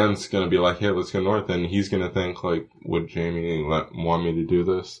Brienne's going to be like, hey, let's go north, and he's going to think, like, would Jaime want me to do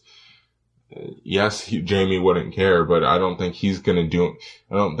this? Yes, Jaime wouldn't care, but I don't think he's going to do,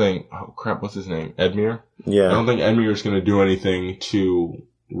 I don't think, oh crap, what's his name? Edmure? Yeah. I don't think Edmure's going to do anything to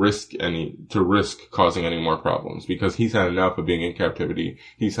risk causing any more problems, because he's had enough of being in captivity.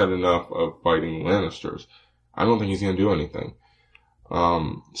 He's had enough of fighting Lannisters. I don't think he's going to do anything.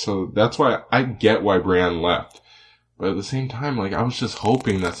 So that's why I get why Brienne left. But at the same time, like, I was just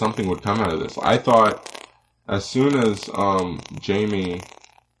hoping that something would come out of this. I thought as soon as, Jaime,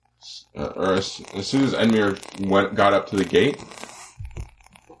 or as soon as Edmure got up to the gate,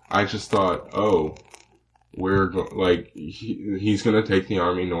 I just thought, oh, he's gonna take the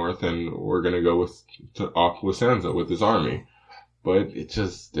army north and we're gonna go off with Sansa with his army. But it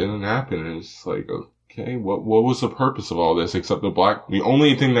just didn't happen. And it's like, okay, what was the purpose of all this except the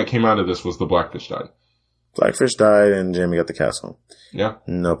only thing that came out of this was the Blackfish died. Blackfish died and Jaime got the castle. Yeah.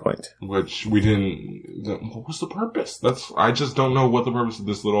 No point. Which we didn't, what was the purpose? I just don't know what the purpose of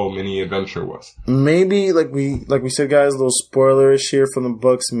this little mini adventure was. Maybe, like we said, guys, a little spoilerish here from the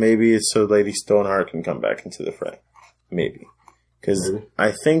books, maybe it's so Lady Stoneheart can come back into the fray. Maybe. Because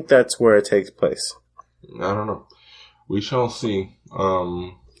I think that's where it takes place. I don't know. We shall see.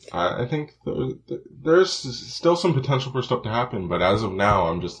 I think there's still some potential for stuff to happen, but as of now,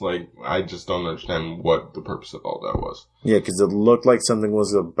 I'm just like, I just don't understand what the purpose of all that was. Yeah, because it looked like something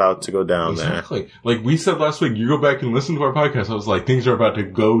was about to go down there. Exactly. Like we said last week, you go back and listen to our podcast, I was like, things are about to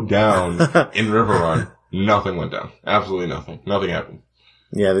go down in Riverrun. Nothing went down. Absolutely nothing. Nothing happened.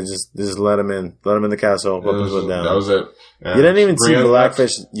 Yeah, they just let him in. Let him in the castle. Weapons went down. That was it. And you didn't even see Brienne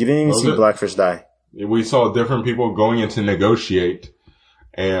Blackfish. left. You didn't even see Blackfish die. We saw different people going in to negotiate,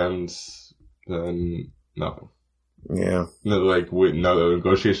 and then nothing. Yeah. The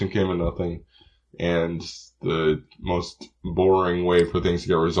negotiation came to nothing, and the most boring way for things to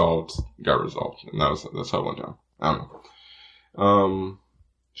get resolved, and that's how it went down. I don't know.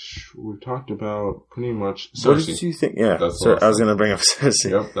 We've talked about pretty much Cersei. What did you think? Yeah, I was going to bring up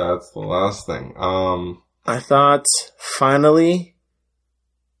Cersei. Yep, that's the last thing. I thought, finally,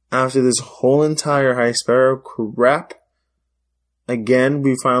 after this whole entire High Sparrow crap, again,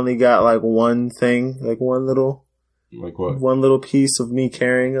 we finally got, like, one thing, like one little... Like what? One little piece of me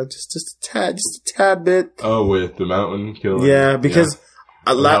caring, just a tad bit. Oh, with the mountain killing? Yeah, because...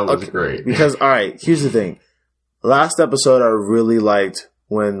 that was great. Because, alright, here's the thing. Last episode, I really liked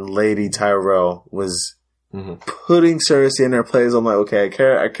when Lady Tyrell was putting Cersei in her place. I'm like, okay, I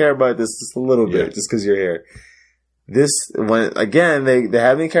care about this just a little bit, just because you're here. This, when, again, they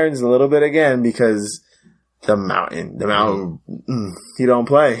had me caring just a little bit again, because the mountain, he don't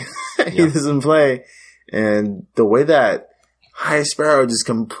play. He doesn't play. And the way that High Sparrow just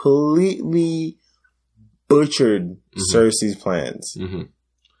completely butchered Cersei's plans.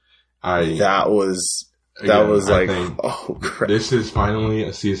 That was like, oh crap. This is finally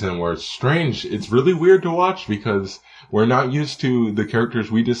a season where it's strange. It's really weird to watch because we're not used to the characters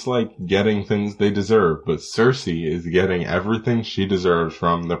we dislike getting things they deserve, but Cersei is getting everything she deserves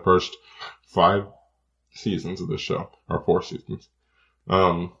from the first 5 seasons of the show, or 4 seasons.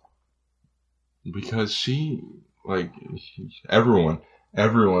 Because she, like, everyone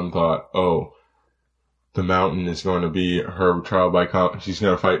thought, oh, the mountain is going to be her trial by she's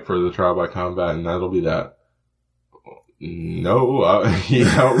going to fight for the trial by combat, and that'll be that. No, he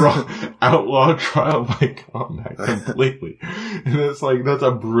outlawed trial by combat completely. And it's like, that's a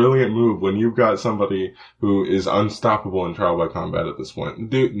brilliant move when you've got somebody who is unstoppable in trial by combat at this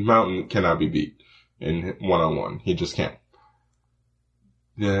point. The mountain cannot be beat in one-on-one. He just can't.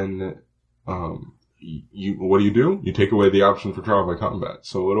 Then, what do? You take away the option for trial by combat.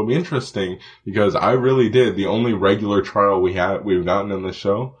 So it'll be interesting because I really did. The only regular trial we've gotten in the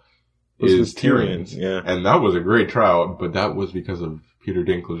show is Tyrion's. Yeah. And that was a great trial, but that was because of Peter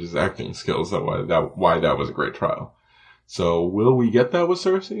Dinklage's acting skills. Why that was a great trial. So will we get that with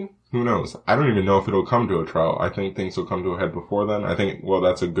Cersei? Who knows? I don't even know if it'll come to a trial. I think things will come to a head before then.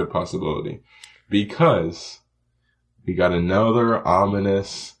 That's a good possibility because we got another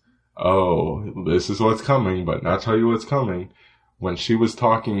ominous, oh, this is what's coming, but not tell you what's coming. When she was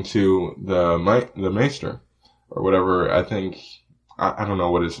talking to the Maester, or whatever, I think, I don't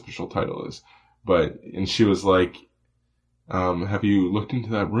know what his official title is, and she was like, have you looked into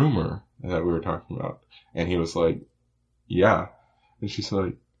that rumor that we were talking about? And he was like, yeah. And she's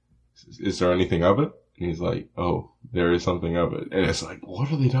like, is there anything of it? And he's like, oh, there is something of it. And it's like,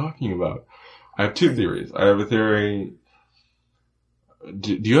 what are they talking about? I have 2 theories. I have a theory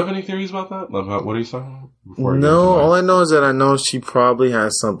Do you have any theories about that? About what he's talking about? Before No, all I know is that I know she probably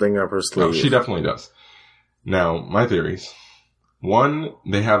has something up her sleeve. No, she definitely does. Now, my theories. One,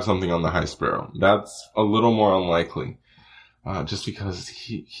 they have something on the High Sparrow. That's a little more unlikely. Just because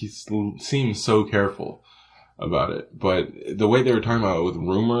he seems so careful about it. But the way they were talking about it with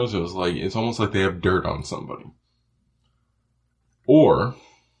rumors, it was like, it's almost like they have dirt on somebody. Or,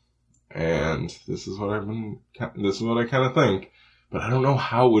 and this is what I kind of think, but I don't know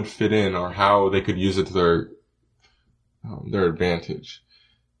how it would fit in or how they could use it to their advantage.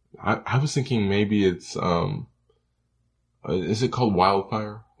 I was thinking maybe it's, is it called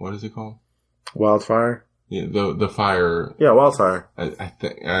Wildfire? What is it called? Wildfire? Yeah, the fire. Yeah, Wildfire. I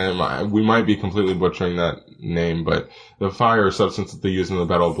think we might be completely butchering that name, but the fire substance that they use in the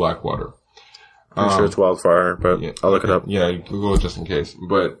Battle of Blackwater. I'm sure it's Wildfire, but yeah, I'll look it up. Yeah, Google it just in case.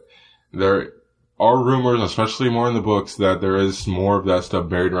 But there are rumors, especially more in the books, that there is more of that stuff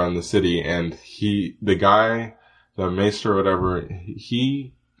buried around the city, and the guy, the maester or whatever,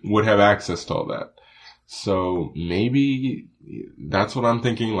 he would have access to all that. So maybe that's what I'm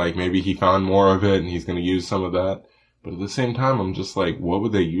thinking. Like maybe he found more of it and he's going to use some of that. But at the same time, I'm just like, what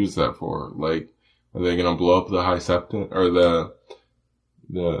would they use that for? Like, are they going to blow up the High Septon or the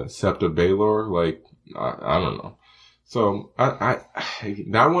Sept of Baelor? Like, I don't know. So I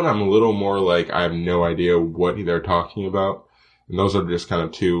that one I'm a little more like, I have no idea what they're talking about. And those are just kind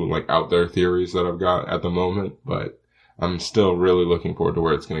of two like out there theories that I've got at the moment. But I'm still really looking forward to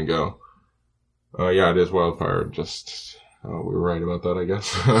where it's going to go. Yeah, it is Wildfire. Just, we were right about that, I guess.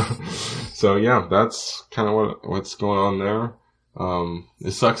 So yeah, that's kind of what's going on there.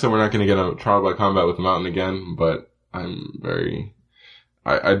 It sucks that we're not going to get a trial by combat with the Mountain again, but I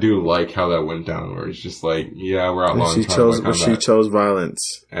do like how that went down, where it's just like, yeah, we're outlawing trial by combat. She chose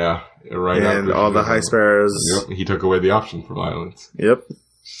violence. Yeah, right. And all the High Sparrows. Yep, he took away the option for violence. Yep.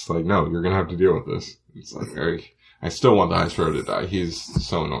 It's just like, no, you're going to have to deal with this. It's like, I still want the High Sparrow to die. He's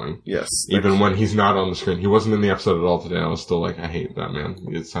so annoying. Yes. Even when he's not on the screen. He wasn't in the episode at all today. I was still like, I hate that man.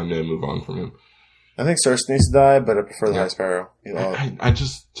 It's time to move on from him. I think Cersei needs to die, but I prefer the High Sparrow. You know, I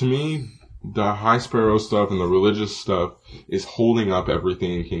just, to me, the High Sparrow stuff and the religious stuff is holding up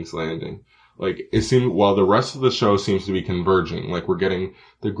everything in King's Landing. Like, it seems, while the rest of the show seems to be converging, like we're getting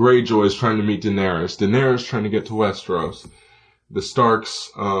the Greyjoys trying to meet Daenerys trying to get to Westeros, the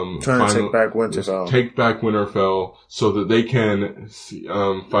Starks trying to take back Winterfell so that they can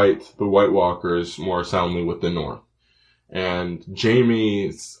fight the White Walkers more soundly with the North. And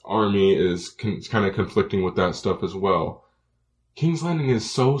Jaime's army is kind of conflicting with that stuff as well. King's Landing is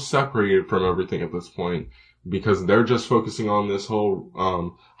so separated from everything at this point because they're just focusing on this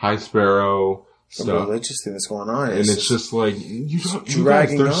whole High Sparrow stuff. The religious thing that's going on. And it's just like, you guys,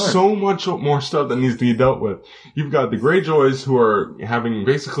 there's so much more stuff that needs to be dealt with. You've got the Greyjoys who are having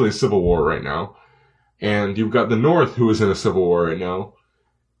basically a civil war right now. And you've got the North who is in a civil war right now.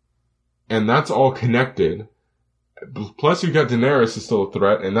 And that's all connected. Plus you've got Daenerys is still a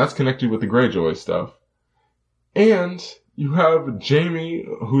threat, and that's connected with the Greyjoy stuff. And you have Jaime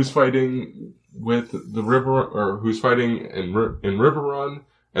who's fighting with the river, or who's fighting in River Run.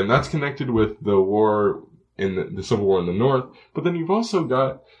 And that's connected with the war in the Civil War in the North. But then you've also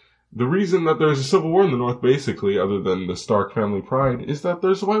got the reason that there's a Civil War in the North, basically, other than the Stark family pride, is that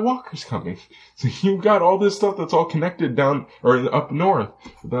there's White Walkers coming. So you've got all this stuff that's all connected down, or up north.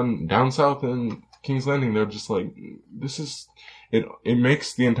 But then down south in King's Landing, they're just like, it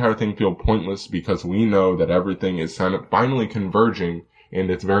makes the entire thing feel pointless because we know that everything is kind of finally converging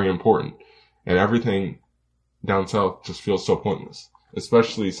and it's very important. And everything down south just feels so pointless.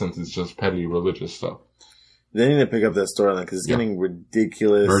 Especially since it's just petty religious stuff. They need to pick up that storyline because it's getting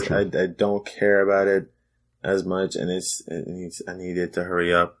ridiculous. I don't care about it as much, and I need it to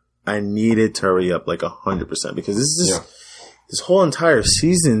hurry up. I need it to hurry up like 100% because this is this whole entire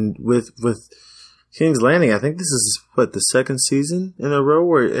season with King's Landing. I think this is the second season in a row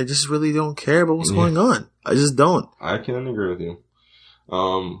where I just really don't care about what's going on. I just don't. I can agree with you.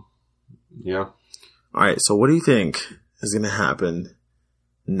 Yeah. All right. So what do you think is going to happen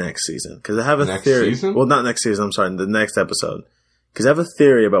next season? Because I have a next theory. Season? Well, not next season. I'm sorry, the next episode. Because I have a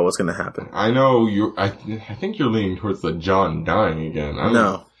theory about what's going to happen. I know you. I think you're leaning towards the Jon dying again.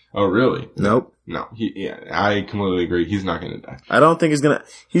 No. Oh, really? Nope. No. I completely agree. He's not going to die. I don't think he's going to.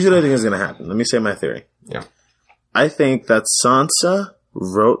 Here's what I think is going to happen. Let me say my theory. Yeah. I think that Sansa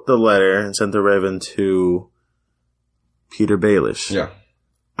wrote the letter and sent the Raven to Peter Baelish. Yeah.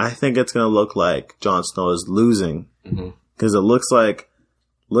 I think it's going to look like Jon Snow is losing because it looks like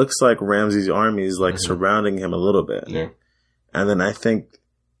Ramsay's army is like surrounding him a little bit. Yeah. And then I think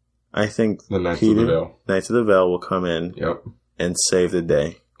the Knights Peter, of the Vale. Knights of the Vale will come in. Yep. and save the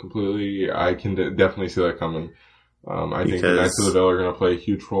day. Completely, I can definitely see that coming. I think the Knights of the Vale are going to play a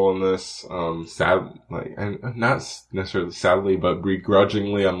huge role in this. And not necessarily sadly, but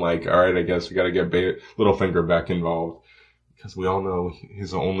begrudgingly, I'm like, all right, I guess we got to get Littlefinger back involved, because we all know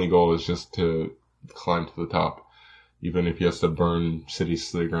his only goal is just to climb to the top, even if he has to burn cities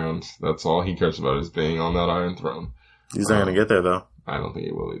to the ground. That's all he cares about, is being on that Iron Throne. He's not going to get there, though. I don't think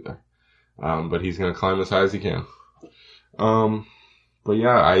he will either. But he's going to climb as high as he can. But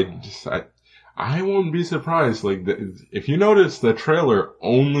yeah, I won't be surprised. Like, if you notice, the trailer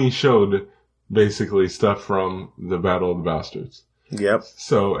only showed basically stuff from the Battle of the Bastards. Yep.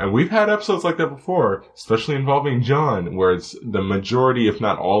 So, and we've had episodes like that before, especially involving Jon, where it's the majority, if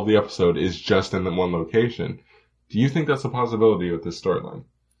not all of the episode, is just in the one location. Do you think that's a possibility with this storyline?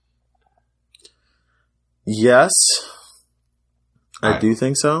 Yes. I do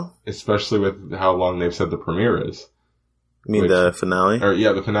think so. Especially with how long they've said the premiere is. You mean the finale? Or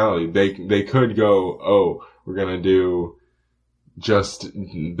yeah, the finale. They could go, oh, we're gonna do just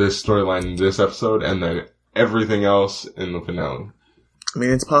this storyline in this episode, and then everything else in the finale. I mean,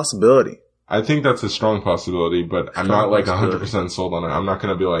 it's a possibility. I think that's a strong possibility, but I'm not like 100% sold on it. I'm not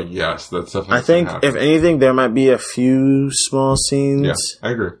gonna be like, yes, that's definitely. I think if anything, there might be a few small scenes. Yeah,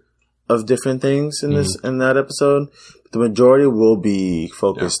 I agree. Of different things in in that episode. But the majority will be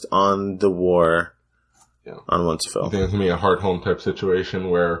focused on the war. Yeah. On Winterfell. I think it's going to be a hard home type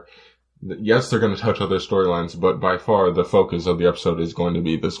situation where, yes, they're going to touch other storylines, but by far the focus of the episode is going to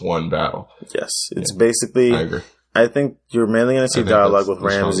be this one battle. Yes. It's basically, I agree. I think you're mainly going to see dialogue with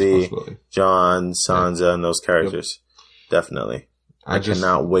Ramsay, Jon, Sansa, and those characters. Yep. Definitely. I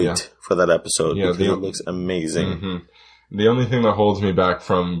cannot wait for that episode because it looks amazing. Mm-hmm. The only thing that holds me back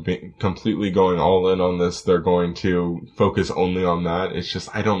from completely going all in on this, they're going to focus only on that. It's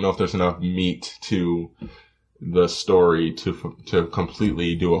just, I don't know if there's enough meat to the story to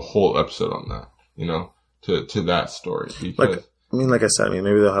completely do a whole episode on that, you know, to that story. Because, like I said,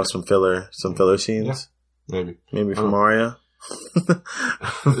 maybe they'll have some filler scenes. Yeah, maybe from Arya.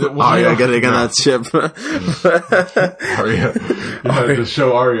 Arya getting on that ship. Arya. To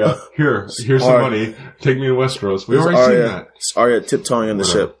show Arya, here's some money. Take me to Westeros. We've already seen that. It's Arya tiptoeing on the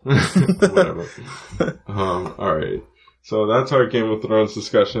ship. Whatever. Alright. So that's our Game of Thrones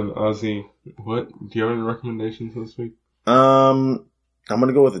discussion. Ozzy, do you have any recommendations this week? I'm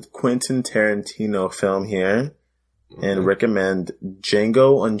gonna go with a Quentin Tarantino film here and recommend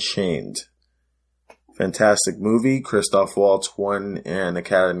Django Unchained. Fantastic movie. Christoph Waltz won an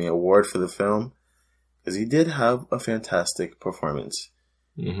Academy Award for the film because he did have a fantastic performance.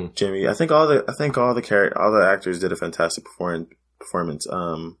 Mm-hmm. Jimmy, I think all the actors did a fantastic performance.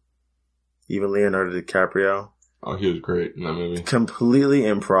 Even Leonardo DiCaprio. Oh, he was great in that movie. Completely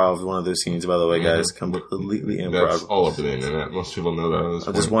improv one of those scenes, by the way, guys. Completely improv. That's all over the internet. Most people know that.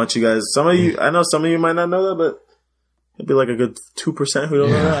 I just want you guys. Some of you, I know some of you might not know that, but it'd be like a good 2% who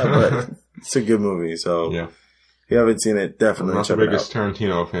don't know that. But it's a good movie, so if you haven't seen it, definitely check it out. I'm not the biggest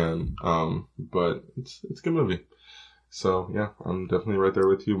Tarantino fan, but it's a good movie. So yeah, I'm definitely right there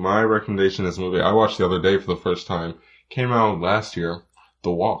with you. My recommendation is a movie I watched the other day for the first time. Came out last year.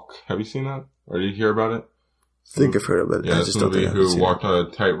 The Walk. Have you seen that? Or did you hear about it? I think I've heard about it. Yeah, it's a movie who walked on a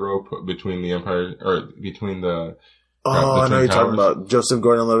tightrope between the Empire, or between the. I know you're talking about Joseph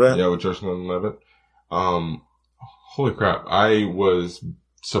Gordon-Levitt. Yeah, with Joseph Gordon-Levitt. Holy crap! I was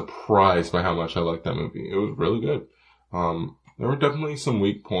surprised by how much I liked that movie. It was really good. There were definitely some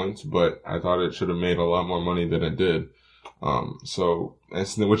weak points, but I thought it should have made a lot more money than it did.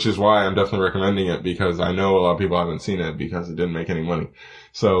 Which is why I'm definitely recommending it, because I know a lot of people haven't seen it because it didn't make any money.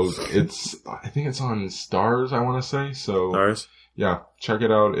 So I think it's on Stars, I want to say. So Stars? Yeah, check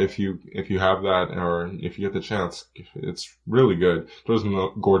it out if you have that, or if you get the chance. It's really good. Joseph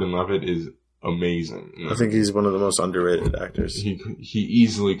Gordon-Levitt is amazing. I think he's one of the most underrated actors. He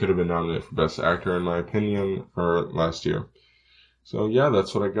easily could have been nominated for Best Actor, in my opinion, for last year. So yeah,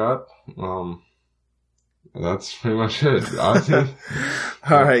 that's what I got. That's pretty much it. Ozzy,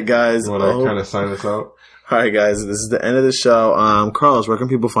 all right, guys. You want to kind of sign this out? All right, guys. This is the end of the show. Carlos, where can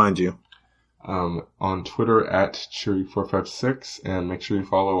people find you? On Twitter at Cheery456, and make sure you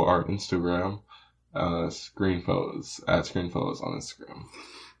follow our Instagram, Screenfellows, at Screenfellows on Instagram.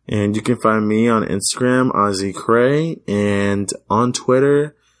 And you can find me on Instagram, Ozzy Cray, and on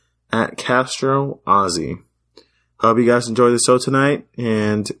Twitter at Castro Ozzy. Hope you guys enjoyed the show tonight.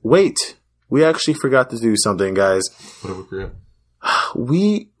 And wait, we actually forgot to do something, guys. What did we forget?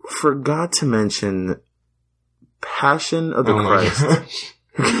 We forgot to mention Passion of the Christ.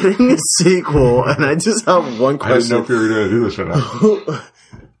 Getting a sequel, and I just have one question. I didn't know if you were going to do this or not.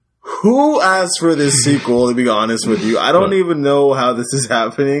 Who asked for this sequel, to be honest with you? I don't even know how this is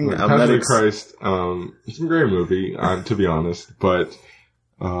happening. I'm Passion of the Christ, it's a great movie, to be honest, but,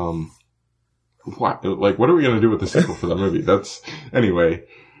 what are we going to do with the sequel for that movie? Anyway.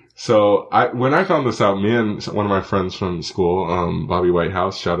 So when I found this out, me and one of my friends from school, Bobby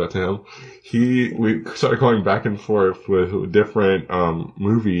Whitehouse, shout out to him, we started going back and forth with different,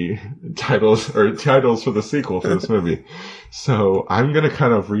 movie titles or titles for the sequel for this movie. So I'm going to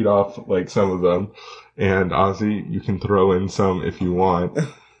kind of read off like some of them, and Ozzy, you can throw in some if you want. Do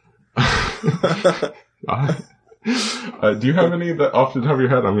you have any that off the top of your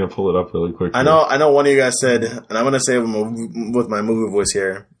head? I'm going to pull it up really quick. I know one of you guys said, and I'm going to say with my movie voice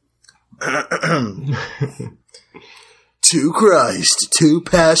here. To Christ, to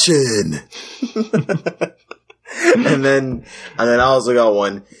passion. and then I also got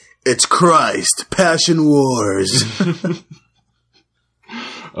one. It's Christ, Passion Wars.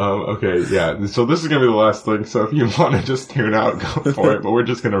 Okay, yeah. So this is gonna be the last thing. So if you want to just tune out, go for it. But we're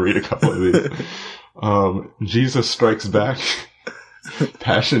just gonna read a couple of these. Jesus Strikes Back.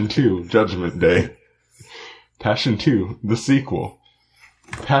 Passion 2, Judgment Day. Passion 2, the sequel.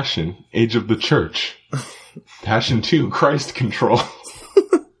 Passion, Age of the Church. Passion 2, Christ Control.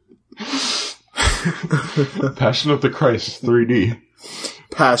 Passion of the Christ, 3D.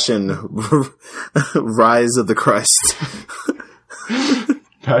 Passion, Rise of the Christ.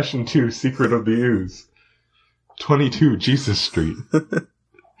 Passion 2, Secret of the Ooze. 22, Jesus Street.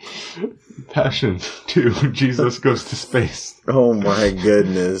 Passion 2, Jesus Goes to Space. Oh my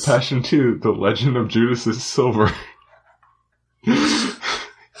goodness. Passion 2, The Legend of Judas' Silver.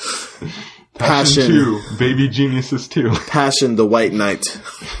 Passion 2, Baby Geniuses 2. Passion, the White Knight.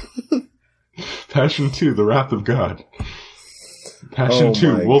 Passion 2, The Wrath of God. Passion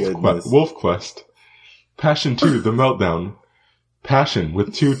 2, Wolf Quest. Passion 2, The Meltdown. Passion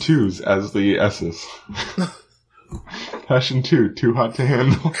with 2 2s as the S's. Passion 2, Too Hot to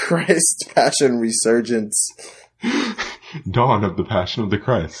Handle. Christ, Passion Resurgence. Dawn of the Passion of the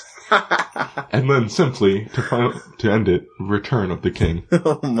Christ. And then simply, to end it, Return of the King.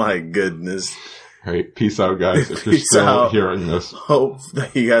 Oh my goodness. Alright, peace out guys, if you're still hearing this. Hope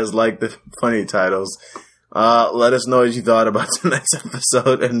that you guys like the funny titles. Let us know what you thought about tonight's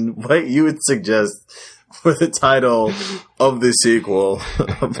episode and what you would suggest for the title of the sequel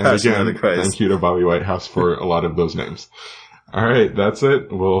of Passion of the Christ. Thank you to Bobby Whitehouse for a lot of those names. Alright, that's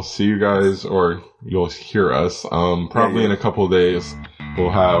it. We'll see you guys, or you'll hear us, probably in a couple of days. We'll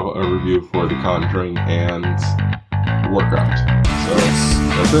have a review for The Conjuring and Warcraft. So,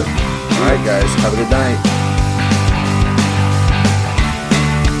 that's it. Alright guys, have a good night.